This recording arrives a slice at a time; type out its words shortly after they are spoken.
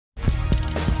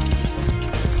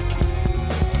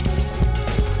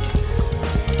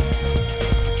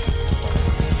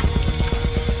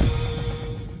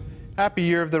Happy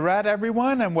Year of the Rat,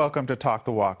 everyone, and welcome to Talk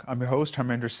the Walk. I'm your host,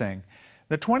 Harminder Singh.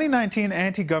 The 2019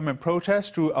 anti-government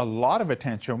protests drew a lot of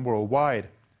attention worldwide.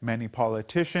 Many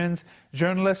politicians,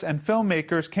 journalists, and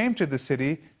filmmakers came to the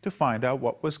city to find out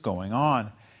what was going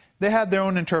on. They had their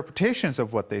own interpretations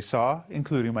of what they saw,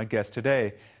 including my guest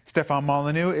today. Stefan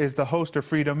Molyneux is the host of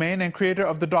Free Domain and creator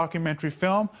of the documentary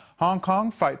film Hong Kong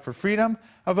Fight for Freedom,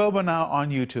 available now on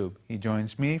YouTube. He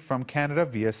joins me from Canada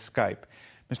via Skype.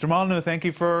 Mr. Molyneux, thank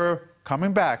you for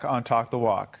coming back on Talk the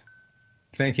Walk.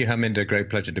 Thank you, Harminder. Great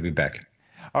pleasure to be back.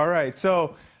 All right,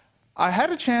 so I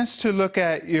had a chance to look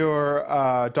at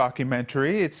your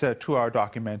documentary. It's a 2-hour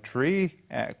documentary,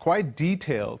 quite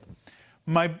detailed.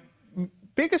 My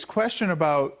biggest question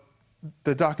about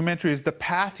the documentary is the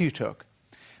path you took.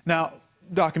 Now,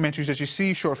 documentaries that you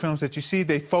see, short films that you see,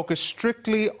 they focus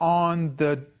strictly on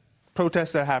the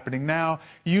protests that are happening now.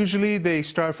 Usually they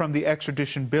start from the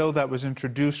extradition bill that was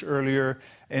introduced earlier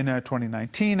in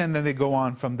 2019, and then they go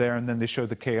on from there, and then they show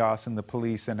the chaos and the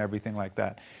police and everything like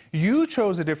that. You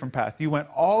chose a different path. You went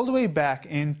all the way back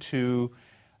into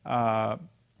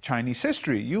Chinese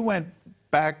history. You went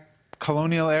back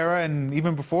colonial era, and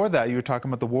even before that, you were talking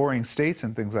about the warring states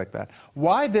and things like that.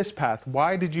 Why this path?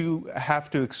 Why did you have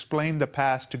to explain the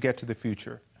past to get to the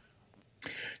future?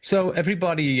 So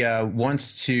everybody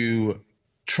wants to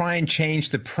try and change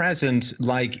the present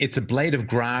like it's a blade of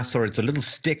grass or it's a little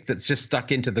stick that's just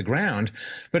stuck into the ground.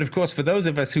 But of course, for those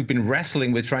of us who've been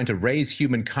wrestling with trying to raise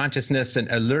human consciousness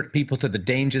and alert people to the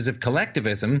dangers of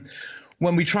collectivism,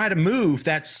 when we try to move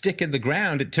that stick in the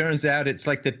ground, it turns out it's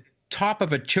like the top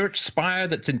of a church spire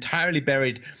that's entirely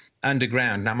buried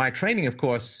underground. Now, my training, of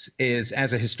course, is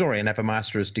as a historian. I have a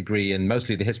master's degree in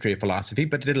mostly the history of philosophy,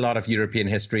 but I did a lot of European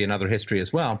history and other history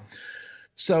as well.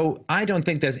 So I don't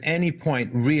think there's any point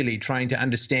really trying to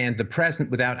understand the present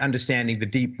without understanding the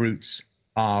deep roots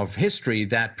of history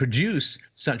that produce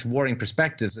such warring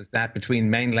perspectives as that between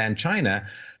mainland China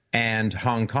and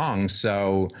Hong Kong.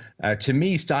 So to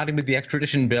me, starting with the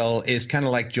extradition bill is kind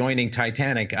of like joining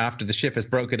Titanic after the ship has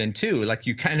broken in two. Like,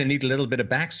 you kind of need a little bit of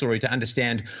backstory to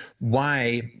understand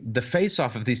why the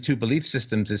face-off of these two belief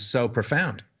systems is so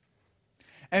profound.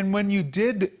 And when you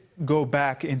did go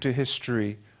back into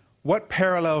history, what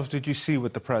parallels did you see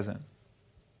with the present?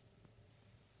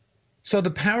 So the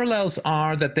parallels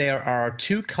are that there are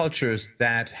two cultures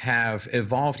that have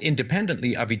evolved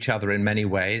independently of each other in many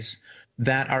ways,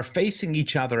 that are facing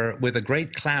each other with a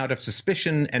great cloud of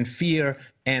suspicion and fear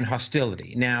and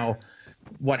hostility. Now,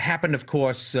 what happened, of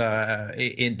course,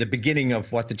 in the beginning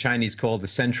of what the Chinese call the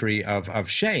century of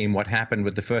shame, what happened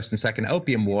with the First and Second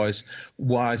Opium Wars,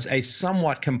 was a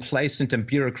somewhat complacent and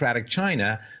bureaucratic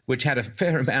China, which had a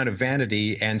fair amount of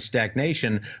vanity and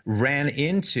stagnation, ran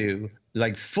into,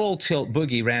 like full tilt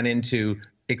boogie, ran into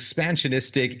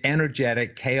expansionistic,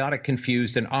 energetic, chaotic,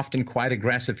 confused, and often quite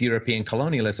aggressive European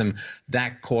colonialism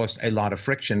that caused a lot of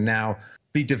friction. Now,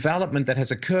 the development that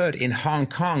has occurred in Hong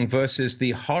Kong versus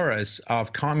the horrors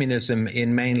of communism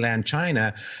in mainland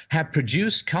China have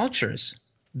produced cultures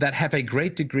that have a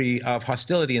great degree of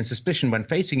hostility and suspicion when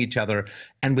facing each other,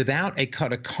 and without a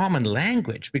common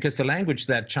language, because the language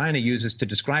that China uses to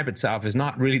describe itself is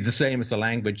not really the same as the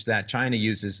language that China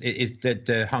uses,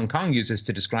 that Hong Kong uses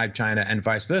to describe China, and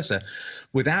vice versa.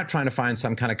 Without trying to find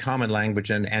some kind of common language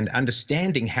and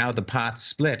understanding how the paths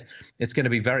split, it's going to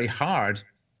be very hard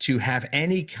to have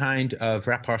any kind of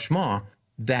rapprochement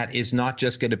that is not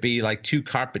just going to be like two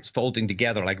carpets folding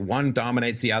together, like one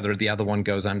dominates the other one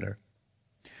goes under.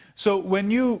 So when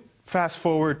you fast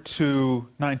forward to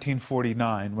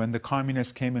 1949, when the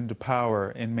communists came into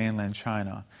power in mainland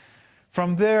China,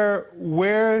 from there,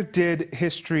 where did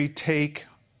history take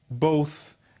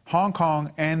both Hong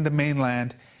Kong and the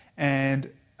mainland, and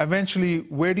eventually,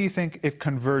 where do you think it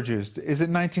converges? Is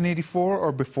it 1984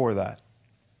 or before that?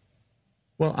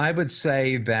 Well, I would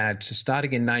say that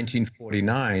starting in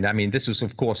 1949, I mean, this was,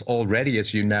 of course, already,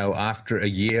 as you know, after a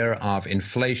year of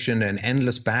inflation and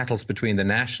endless battles between the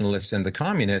nationalists and the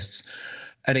communists,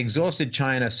 an exhausted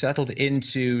China settled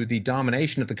into the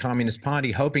domination of the Communist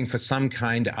Party, hoping for some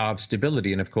kind of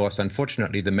stability. And of course,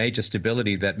 unfortunately, the major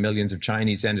stability that millions of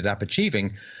Chinese ended up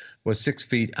achieving was 6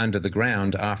 feet under the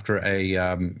ground after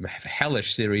a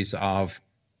hellish series of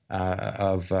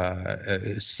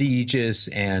sieges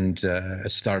and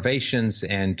starvations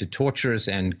and tortures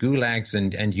and gulags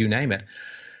and you name it.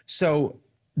 So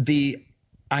the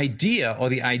idea or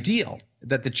the ideal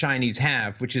that the Chinese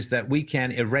have, which is that we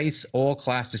can erase all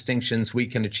class distinctions, we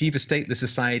can achieve a stateless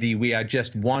society, we are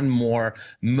just one more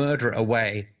murder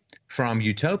away from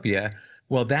utopia.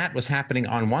 Well, that was happening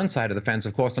on one side of the fence,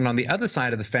 of course, and on the other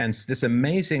side of the fence, this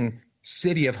amazing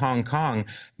city of Hong Kong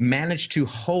managed to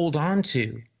hold on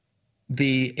to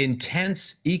the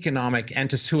intense economic and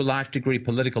to a large degree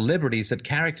political liberties that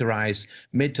characterized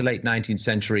mid to late 19th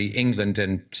century England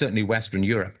and certainly Western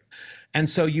Europe. And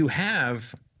so you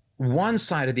have one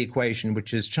side of the equation,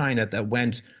 which is China, that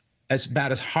went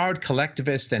about as hard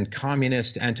collectivist and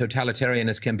communist and totalitarian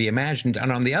as can be imagined.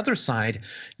 And on the other side,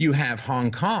 you have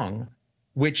Hong Kong,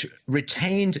 which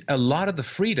retained a lot of the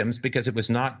freedoms because it was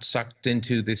not sucked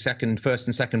into the First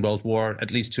and Second World War,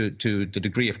 at least to the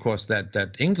degree, of course,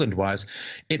 that England was.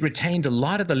 It retained a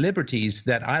lot of the liberties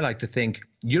that I like to think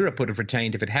Europe would have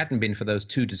retained if it hadn't been for those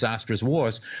two disastrous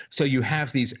wars. So you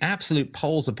have these absolute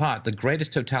poles apart, the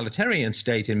greatest totalitarian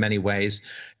state in many ways,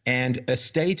 and a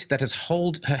state that has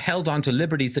held on to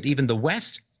liberties that even the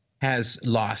West has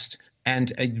lost,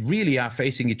 and really are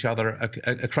facing each other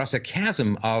across a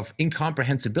chasm of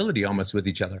incomprehensibility almost with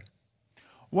each other.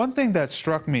 One thing that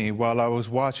struck me while I was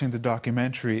watching the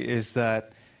documentary is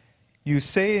that you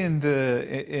say in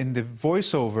the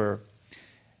voiceover,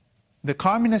 the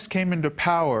communists came into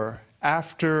power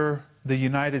after the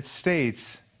United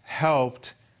States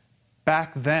helped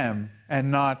back them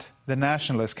and not the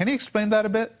nationalists. Can you explain that a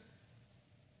bit?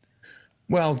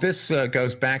 Well, this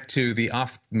goes back to the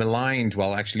oft-maligned,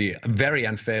 well, actually very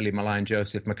unfairly maligned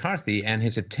Joseph McCarthy and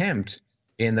his attempt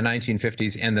in the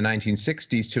 1950s and the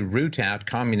 1960s to root out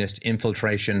communist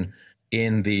infiltration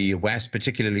in the West,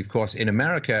 particularly, of course, in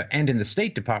America, and in the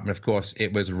State Department, of course,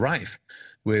 it was rife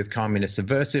with communist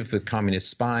subversive, with communist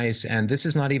spies. And this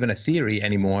is not even a theory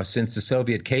anymore, since the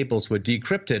Soviet cables were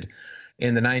decrypted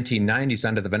in the 1990s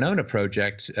under the Venona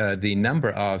Project. The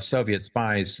number of Soviet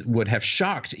spies would have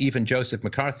shocked even Joseph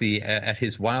McCarthy at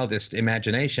his wildest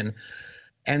imagination.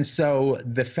 And so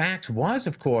the fact was,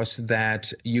 of course,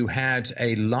 that you had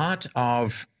a lot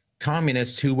of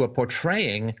communists who were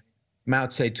portraying Mao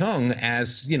Zedong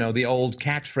as, you know, the old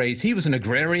catchphrase, he was an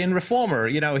agrarian reformer,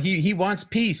 you know, he wants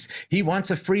peace, he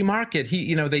wants a free market.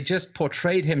 They just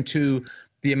portrayed him to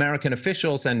the American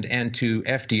officials and to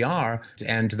FDR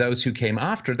and those who came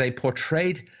after. They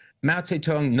portrayed Mao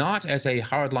Zedong not as a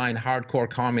hardline, hardcore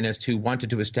communist who wanted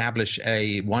to establish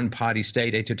a one-party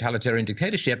state, a totalitarian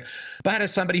dictatorship, but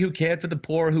as somebody who cared for the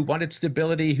poor, who wanted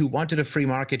stability, who wanted a free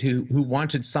market, who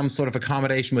wanted some sort of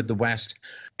accommodation with the West.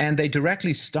 And they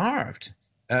directly starved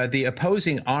the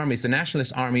opposing armies, the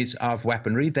nationalist armies, of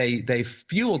weaponry. They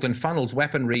fueled and funneled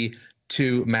weaponry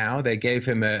to Mao. They gave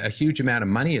him a huge amount of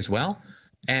money as well.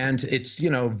 And it's,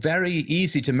 very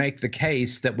easy to make the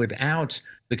case that without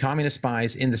the communist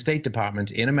spies in the State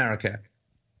Department in America,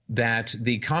 that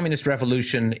the communist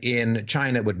revolution in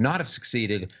China would not have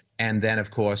succeeded. And then,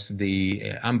 of course,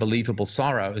 the unbelievable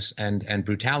sorrows and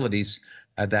brutalities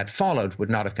that followed would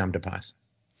not have come to pass.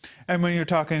 And when you're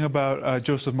talking about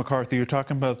Joseph McCarthy, you're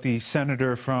talking about the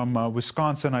senator from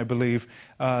Wisconsin, I believe,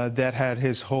 that had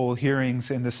his whole hearings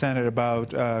in the Senate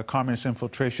about communist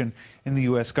infiltration in the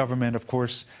U.S. government. Of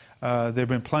course, there have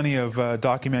been plenty of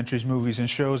documentaries, movies, and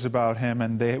shows about him,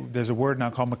 and there's a word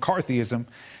now called McCarthyism,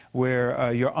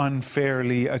 where you're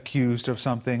unfairly accused of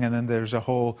something, and then there's a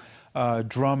whole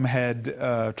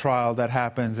drumhead trial that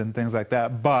happens and things like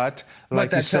that. But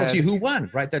like that tells you who won,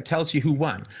 right? That tells you who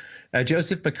won.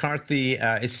 Joseph McCarthy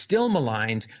is still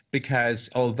maligned because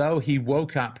although he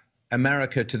woke up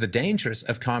America to the dangers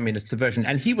of communist subversion,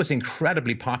 and he was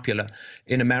incredibly popular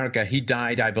in America. He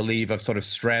died, I believe, of sort of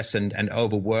stress and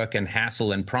overwork and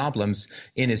hassle and problems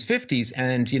in his 50s.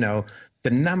 And, the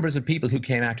numbers of people who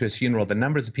came out to his funeral, the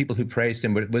numbers of people who praised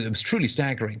him, it was truly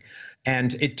staggering.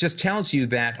 And it just tells you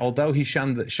that although he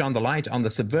shone the light on the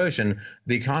subversion,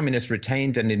 the communists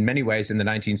retained and in many ways in the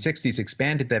 1960s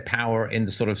expanded their power in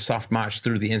the sort of soft march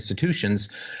through the institutions.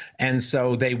 And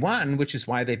so they won, which is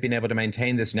why they've been able to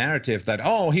maintain this narrative that,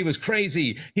 oh, he was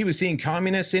crazy. He was seeing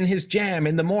communists in his jam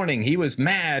in the morning. He was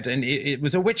mad and it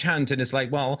was a witch hunt. And it's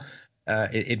like, well,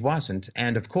 it wasn't.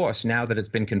 And of course, now that it's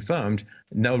been confirmed,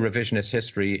 no revisionist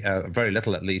history, very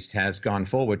little at least, has gone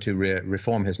forward to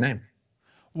reform his name.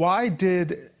 Why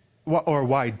didn't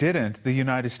the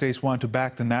United States want to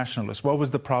back the nationalists? What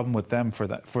was the problem with them for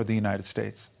the United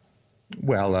States?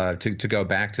 Well, to go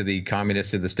back to the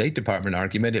communists in the State Department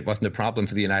argument, it wasn't a problem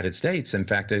for the United States. In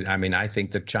fact, I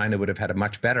think that China would have had a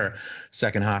much better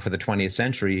second half of the 20th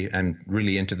century and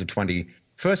really into the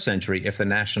 21st century if the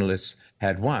nationalists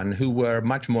had won, who were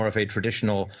much more of a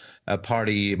traditional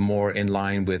party, more in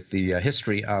line with the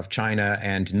history of China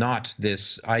and not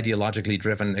this ideologically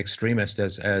driven extremist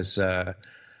as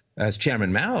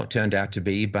Chairman Mao turned out to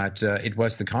be. But it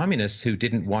was the communists who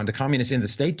didn't want, the communists in the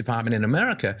State Department in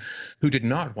America, who did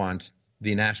not want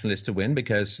the nationalists to win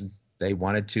because they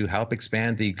wanted to help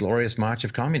expand the glorious march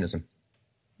of communism.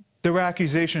 There were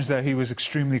accusations that he was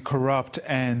extremely corrupt,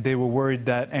 and they were worried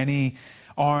that any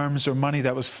arms or money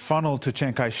that was funneled to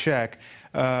Chiang Kai-shek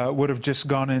would have just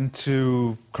gone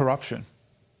into corruption.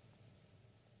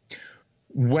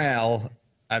 Well,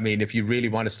 I mean, if you really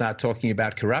want to start talking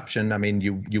about corruption, I mean,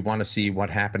 you want to see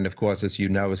what happened, of course, as you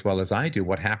know as well as I do,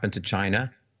 what happened to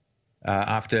China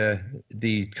after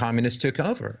the communists took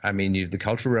over. I mean, the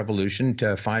Cultural Revolution,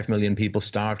 5 million people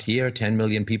starved here, 10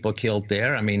 million people killed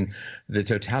there. I mean, the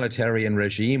totalitarian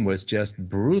regime was just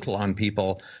brutal on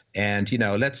people. And, you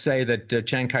know, let's say that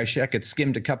Chiang Kai-shek had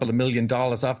skimmed a couple of $1 million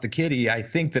off the kitty. I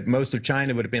think that most of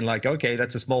China would have been like, okay,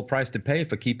 that's a small price to pay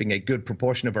for keeping a good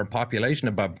proportion of our population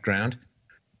above ground.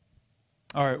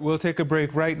 All right, we'll take a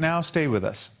break right now. Stay with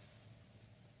us.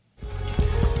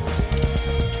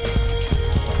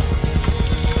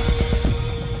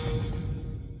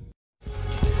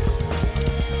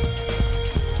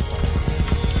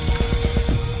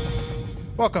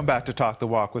 Welcome back to Talk the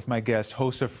Walk with my guest,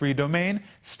 host of Free Domain,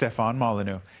 Stefan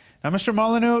Molyneux. Now, Mr.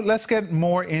 Molyneux, let's get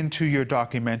more into your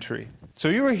documentary. So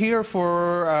you were here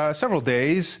for several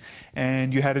days,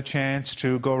 and you had a chance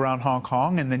to go around Hong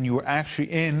Kong, and then you were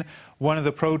actually in one of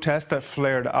the protests that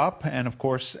flared up, and of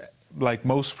course, like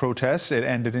most protests, it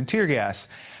ended in tear gas.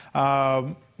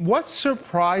 What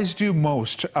surprised you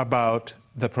most about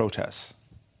the protests?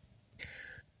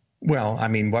 Well, I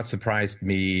mean, what surprised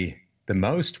me the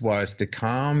most was the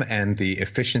calm and the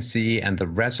efficiency and the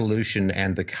resolution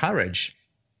and the courage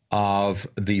of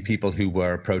the people who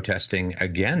were protesting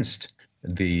against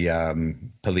the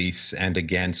police and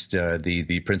against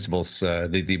the principles,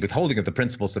 the withholding of the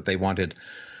principles that they wanted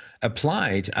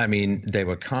applied. I mean, they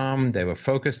were calm, they were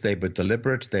focused, they were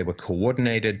deliberate, they were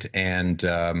coordinated, and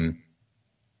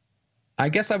I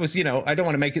guess I was, you know, I don't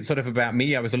want to make it sort of about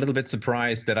me. I was a little bit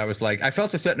surprised that I was like, I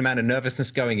felt a certain amount of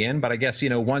nervousness going in, but I guess, you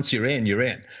know, once you're in,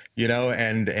 you know,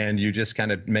 and you just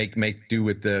kind of make do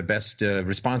with the best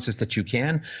responses that you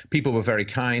can. People were very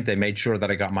kind. They made sure that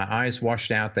I got my eyes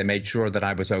washed out. They made sure that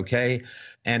I was okay.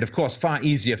 And of course, far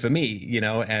easier for me, you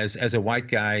know, as a white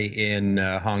guy in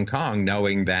Hong Kong,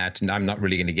 knowing that I'm not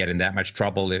really going to get in that much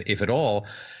trouble, if at all.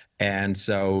 And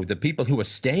so the people who are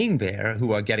staying there,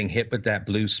 who are getting hit with that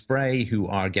blue spray, who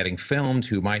are getting filmed,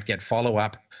 who might get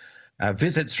follow-up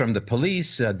visits from the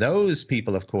police, those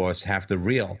people, of course, have the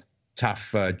real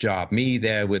tough job. Me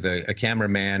there with a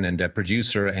cameraman and a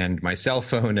producer and my cell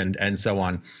phone and so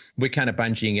on, we're kind of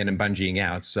bungeeing in and bungeeing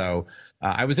out. So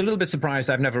I was a little bit surprised.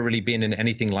 I've never really been in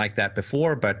anything like that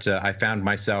before, but I found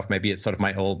myself, maybe it's sort of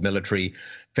my old military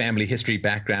family history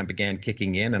background began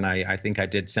kicking in, and I think I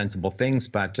did sensible things.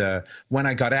 But when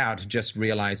I got out, just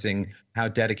realizing how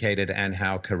dedicated and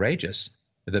how courageous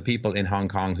the people in Hong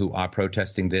Kong who are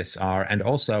protesting this are, and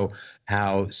also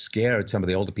how scared some of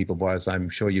the older people was. I'm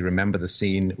sure you remember the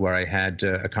scene where I had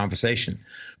a conversation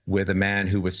with a man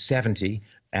who was 70,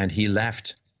 and he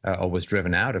left or was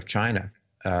driven out of China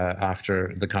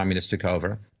after the communists took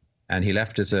over. And he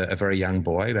left as a very young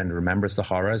boy and remembers the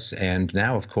horrors. And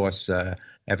now, of course,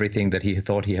 everything that he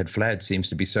thought he had fled seems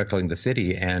to be circling the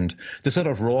city. And the sort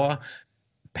of raw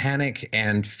panic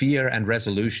and fear and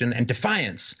resolution and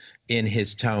defiance in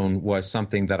his tone was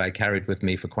something that I carried with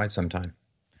me for quite some time.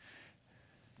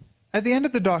 At the end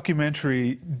of the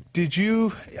documentary, did you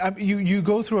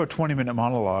go through a 20-minute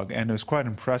monologue, and it was quite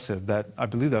impressive. That I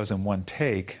believe that was in one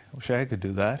take. I wish I could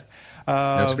do that.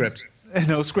 No script.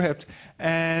 No script.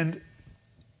 And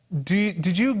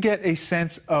did you get a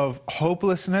sense of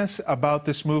hopelessness about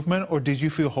this movement, or did you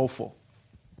feel hopeful?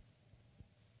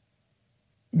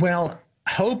 Well,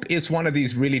 hope is one of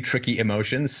these really tricky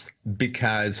emotions,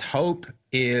 because hope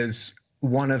is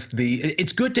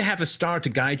it's good to have a star to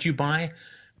guide you by,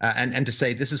 and to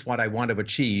say, this is what I want to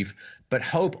achieve. But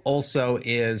hope also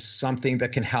is something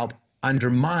that can help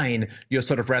undermine your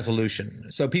sort of resolution.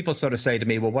 So people sort of say to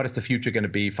me, well, what is the future going to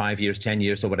be, 5 years, 10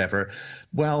 years, or whatever?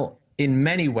 Well, in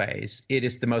many ways, it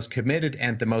is the most committed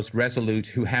and the most resolute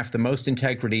who have the most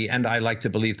integrity, and I like to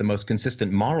believe the most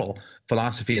consistent moral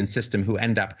philosophy and system, who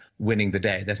end up winning the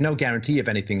day. There's no guarantee of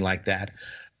anything like that.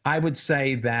 I would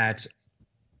say that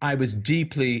I was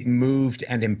deeply moved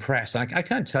and impressed. I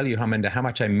can't tell you how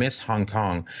much I miss Hong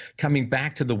Kong, coming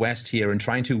back to the West here and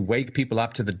trying to wake people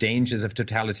up to the dangers of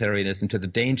totalitarianism, to the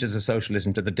dangers of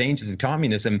socialism, to the dangers of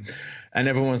communism. And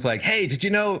everyone's like, hey, did you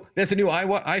know there's a new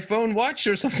iPhone watch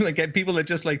or something like that? People are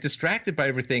just like distracted by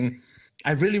everything.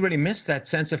 I really, really miss that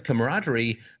sense of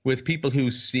camaraderie with people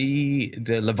who see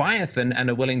the Leviathan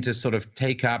and are willing to sort of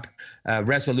take up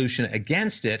resolution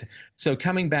against it. So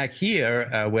coming back here,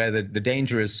 where the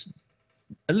danger is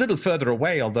a little further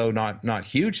away, although not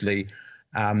hugely,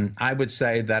 I would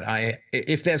say that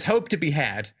if there's hope to be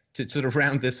had, to sort of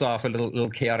round this off, a little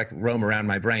chaotic roam around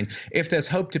my brain. If there's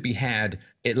hope to be had,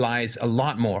 it lies a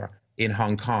lot more in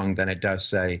Hong Kong than it does,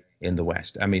 say, in the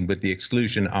West. I mean, with the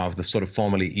exclusion of the sort of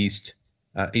formerly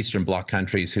Eastern Bloc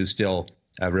countries who still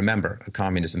remember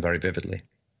communism very vividly.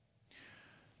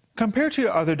 Compared to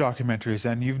your other documentaries,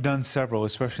 and you've done several,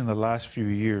 especially in the last few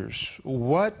years,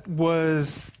 what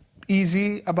was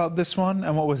easy about this one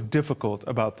and what was difficult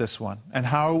about this one? And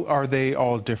how are they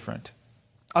all different?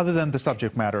 Other than the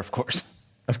subject matter, of course.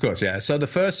 Of course, yeah. So the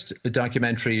first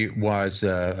documentary was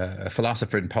a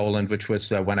philosopher in Poland, which was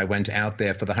when I went out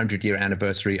there for the 100-year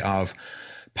anniversary of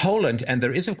Poland. And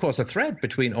there is, of course, a thread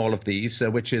between all of these,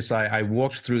 which is I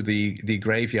walked through the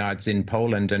graveyards in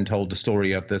Poland and told the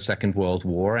story of the Second World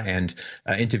War and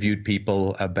interviewed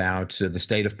people about the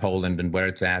state of Poland and where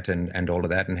it's at and all of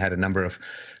that, and had a number of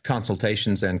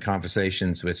consultations and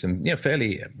conversations with some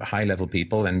fairly high-level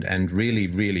people and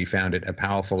really found it a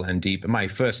powerful and deep. My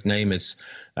first name is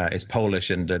Polish,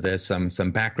 and there's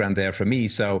some background there for me.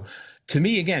 So to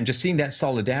me, again, just seeing that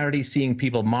solidarity, seeing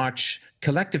people march,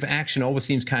 collective action always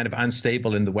seems kind of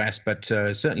unstable in the West, but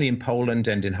certainly in Poland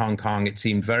and in Hong Kong, it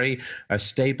seemed very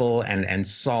stable and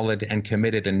solid and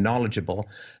committed and knowledgeable.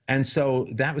 And so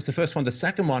that was the first one. The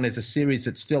second one is a series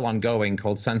that's still ongoing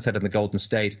called Sunset in the Golden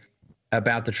State,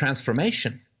 about the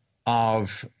transformation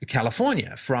of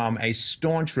California from a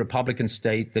staunch Republican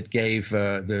state that gave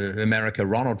America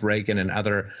Ronald Reagan and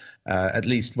other, at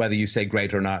least whether you say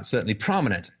great or not, certainly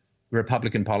prominent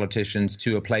Republican politicians,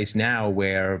 to a place now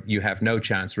where you have no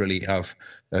chance really of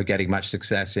getting much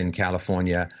success in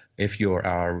California if you're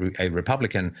a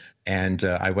Republican. And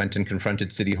I went and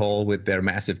confronted City Hall with their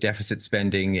massive deficit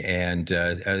spending, and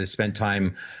spent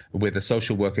time with a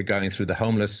social worker going through the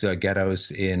homeless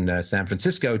ghettos in San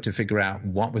Francisco to figure out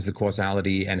what was the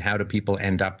causality and how do people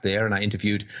end up there. And I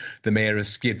interviewed the mayor of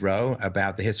Skid Row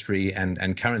about the history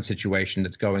and current situation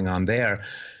that's going on there.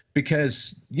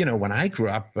 Because, when I grew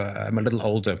up, I'm a little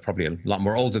older, probably a lot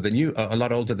older than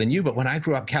you, but when I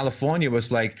grew up, California was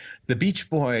like the Beach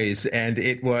Boys, and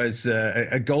it was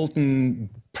a golden,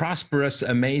 prosperous,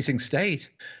 amazing state.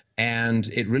 And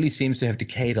it really seems to have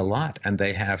decayed a lot. And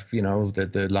they have,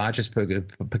 the largest per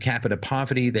capita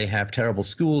poverty. They have terrible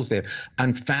schools. They have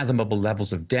unfathomable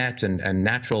levels of debt and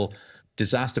natural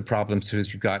disaster problems,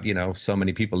 because you've got, so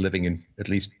many people living in at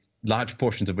least large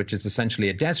portions of which is essentially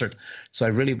a desert. So I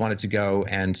really wanted to go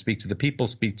and speak to the people,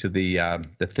 speak to the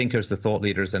thinkers, the thought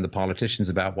leaders, and the politicians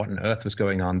about what on earth was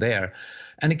going on there.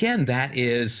 And again, that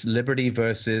is liberty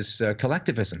versus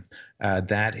collectivism.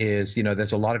 That is,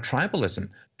 there's a lot of tribalism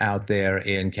out there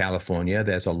in California.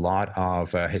 There's a lot of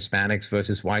Hispanics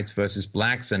versus whites versus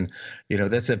blacks. And,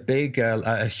 there's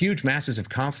a huge masses of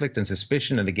conflict and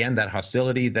suspicion. And again, that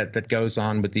hostility that goes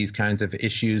on with these kinds of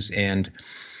issues. And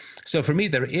so for me,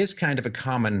 there is kind of a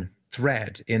common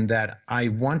thread in that I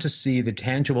want to see the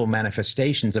tangible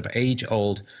manifestations of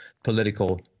age-old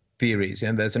political theories.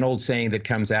 And there's an old saying that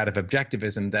comes out of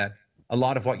objectivism that a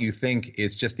lot of what you think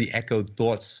is just the echoed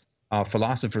thoughts of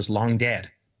philosophers long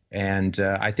dead. And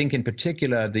I think in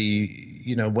particular,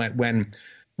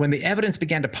 when the evidence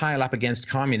began to pile up against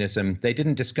communism, they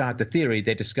didn't discard the theory,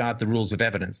 they discarded the rules of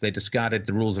evidence. They discarded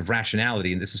the rules of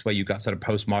rationality, and this is where you got sort of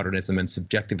postmodernism and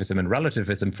subjectivism and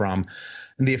relativism from.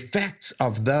 And the effects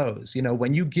of those,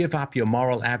 when you give up your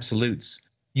moral absolutes,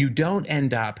 you don't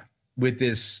end up with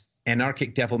this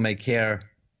anarchic devil-may-care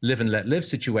live and let live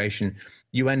situation.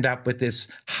 You end up with this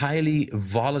highly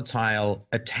volatile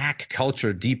attack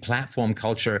culture, deplatform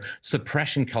culture,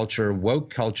 suppression culture,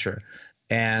 woke culture.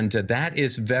 And that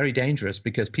is very dangerous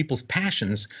because people's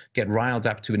passions get riled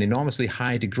up to an enormously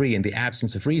high degree in the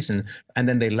absence of reason, and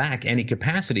then they lack any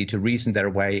capacity to reason their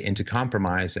way into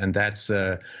compromise. And that's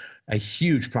a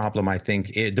huge problem, I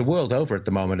think, the world over at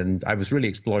the moment. And I was really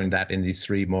exploring that in these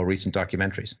three more recent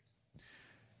documentaries.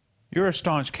 You're a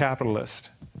staunch capitalist.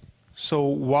 So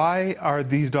why are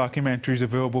these documentaries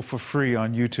available for free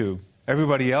on YouTube?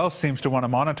 Everybody else seems to want to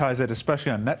monetize it,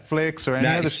 especially on Netflix or any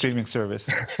other streaming service.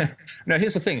 Now,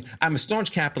 here's the thing. I'm a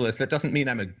staunch capitalist. That doesn't mean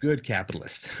I'm a good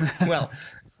capitalist. Well,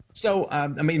 so,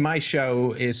 my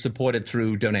show is supported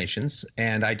through donations,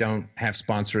 and I don't have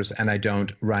sponsors, and I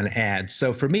don't run ads.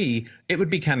 So for me, it would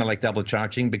be kind of like double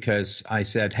charging, because I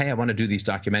said, hey, I want to do these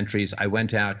documentaries. I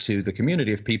went out to the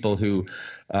community of people who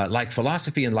like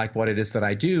philosophy and like what it is that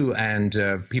I do, and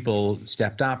people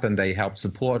stepped up and they helped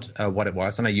support what it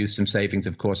was. And I used some savings,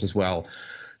 of course, as well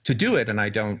to do it. And I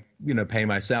don't, pay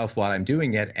myself while I'm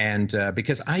doing it. And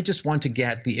because I just want to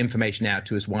get the information out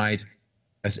to as wide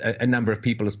a number of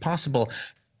people as possible.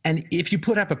 And if you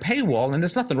put up a paywall, and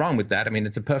there's nothing wrong with that,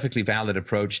 it's a perfectly valid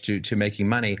approach to making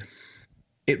money.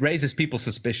 it raises people's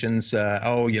suspicions.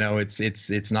 Oh,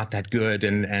 it's not that good,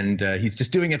 and he's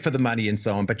just doing it for the money and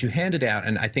so on. But you hand it out,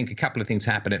 and I think a couple of things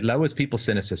happen. It lowers people's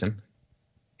cynicism.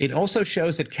 It also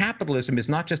shows that capitalism is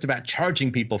not just about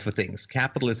charging people for things.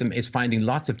 Capitalism is finding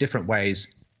lots of different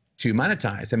ways to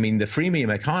monetize. I mean, the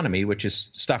freemium economy, which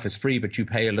is stuff is free, but you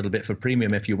pay a little bit for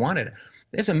premium if you want it.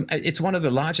 It's one of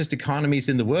the largest economies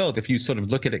in the world if you sort of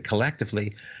look at it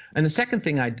collectively. And the second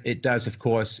thing it does, of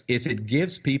course, is it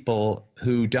gives people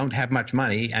who don't have much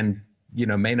money and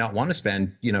may not want to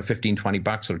spend, 15, 20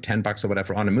 bucks or 10 bucks or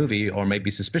whatever on a movie, or may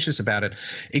be suspicious about it.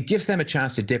 It gives them a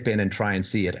chance to dip in and try and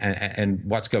see it and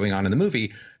what's going on in the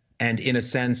movie. And in a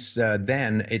sense,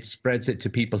 then it spreads it to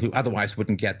people who otherwise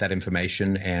wouldn't get that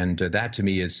information. And that to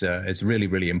me is really,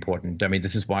 really important. I mean,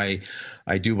 this is why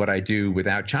I do what I do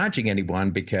without charging anyone,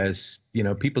 because,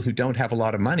 people who don't have a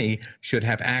lot of money should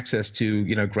have access to,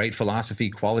 great philosophy,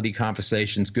 quality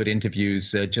conversations, good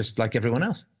interviews, just like everyone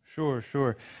else. Sure,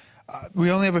 sure. We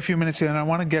only have a few minutes here, and I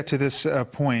want to get to this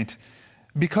point.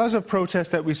 Because of protests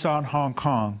that we saw in Hong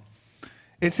Kong,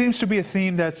 it seems to be a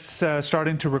theme that's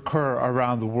starting to recur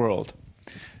around the world.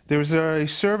 There was a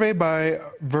survey by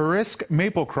Verisk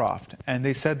Maplecroft, and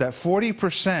they said that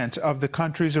 40% of the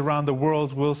countries around the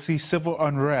world will see civil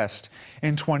unrest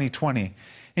in 2020.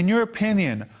 In your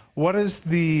opinion, what is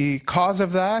the cause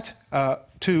of that?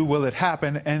 2, will it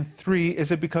happen? And 3,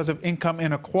 is it because of income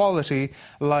inequality,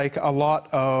 like a lot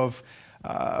of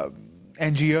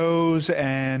NGOs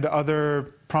and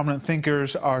other prominent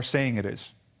thinkers are saying it is?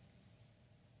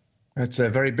 That's a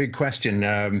very big question.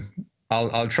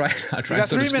 I'll try. You got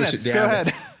 3 minutes. Go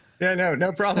ahead. Yeah,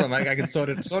 no problem. I can sort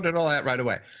it all out right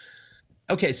away.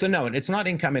 Okay, so no, it's not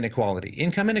income inequality.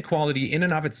 Income inequality in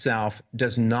and of itself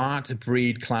does not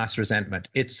breed class resentment.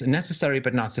 It's necessary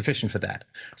but not sufficient for that.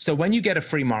 So when you get a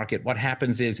free market, what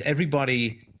happens is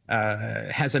everybody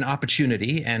has an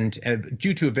opportunity, and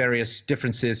due to various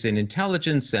differences in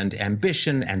intelligence and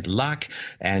ambition and luck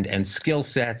and skill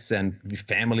sets and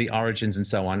family origins and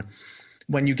so on,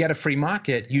 when you get a free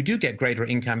market, you do get greater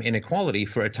income inequality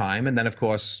for a time. And then, of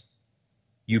course,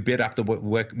 you bid up the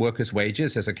workers'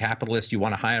 wages. As a capitalist, you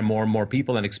want to hire more and more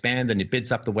people and expand, and it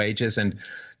bids up the wages. And,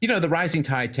 the rising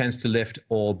tide tends to lift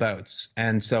all boats.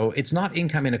 And so it's not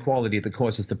income inequality that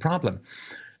causes the problem.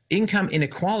 Income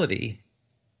inequality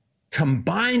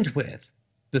combined with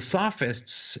the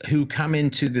sophists who come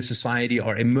into the society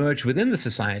or emerge within the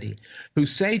society, who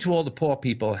say to all the poor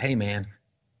people, hey, man,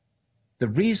 the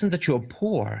reason that you're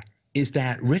poor is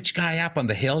that rich guy up on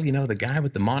the hill, the guy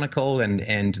with the monocle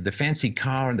and the fancy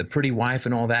car and the pretty wife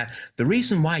and all that. The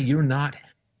reason why you're not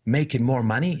making more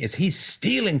money is he's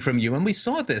stealing from you. And we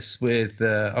saw this with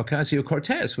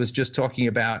Ocasio-Cortez was just talking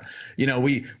about,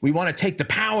 we want to take the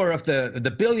power of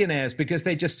the billionaires because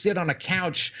they just sit on a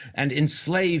couch and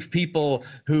enslave people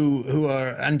who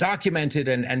are undocumented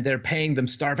and they're paying them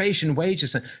starvation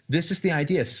wages. And this is the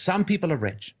idea. Some people are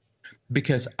rich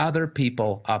because other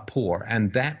people are poor.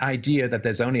 And that idea that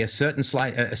there's only a certain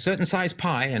size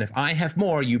pie, and if I have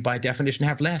more, you by definition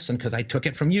have less, and because I took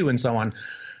it from you and so on,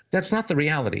 that's not the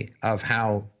reality of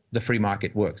how the free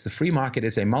market works. The free market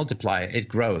is a multiplier. It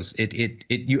grows.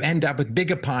 You end up with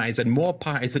bigger pies and more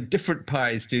pies and different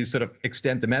pies, to sort of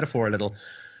extend the metaphor a little.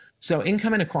 So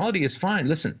income inequality is fine.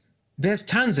 Listen, there's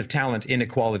tons of talent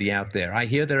inequality out there. I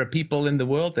hear there are people in the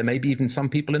world, there may be even some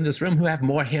people in this room, who have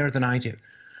more hair than I do.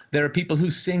 There are people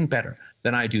who sing better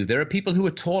than I do. There are people who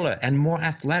are taller and more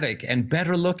athletic and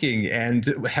better looking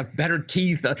and have better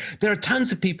teeth. There are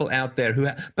tons of people out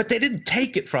there but they didn't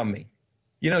take it from me.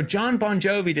 John Bon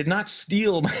Jovi did not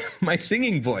steal my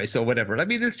singing voice or whatever. I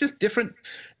mean, it's just different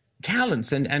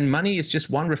talents, and money is just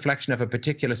one reflection of a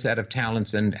particular set of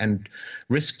talents and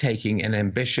risk-taking and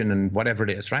ambition and whatever it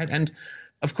is, right? And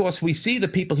of course, we see the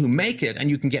people who make it, and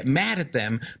you can get mad at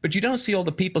them, but you don't see all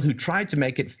the people who tried to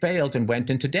make it, failed, and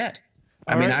went into debt.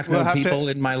 I mean, I've known people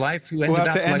in my life who ended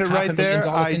up like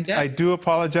 $500,000 in debt. I do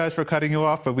apologize for cutting you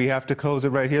off, but we have to close it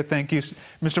right here. Thank you,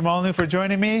 Mr. Molyneux, for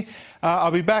joining me.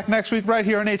 I'll be back next week right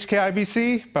here on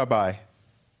HKIBC. Bye-bye.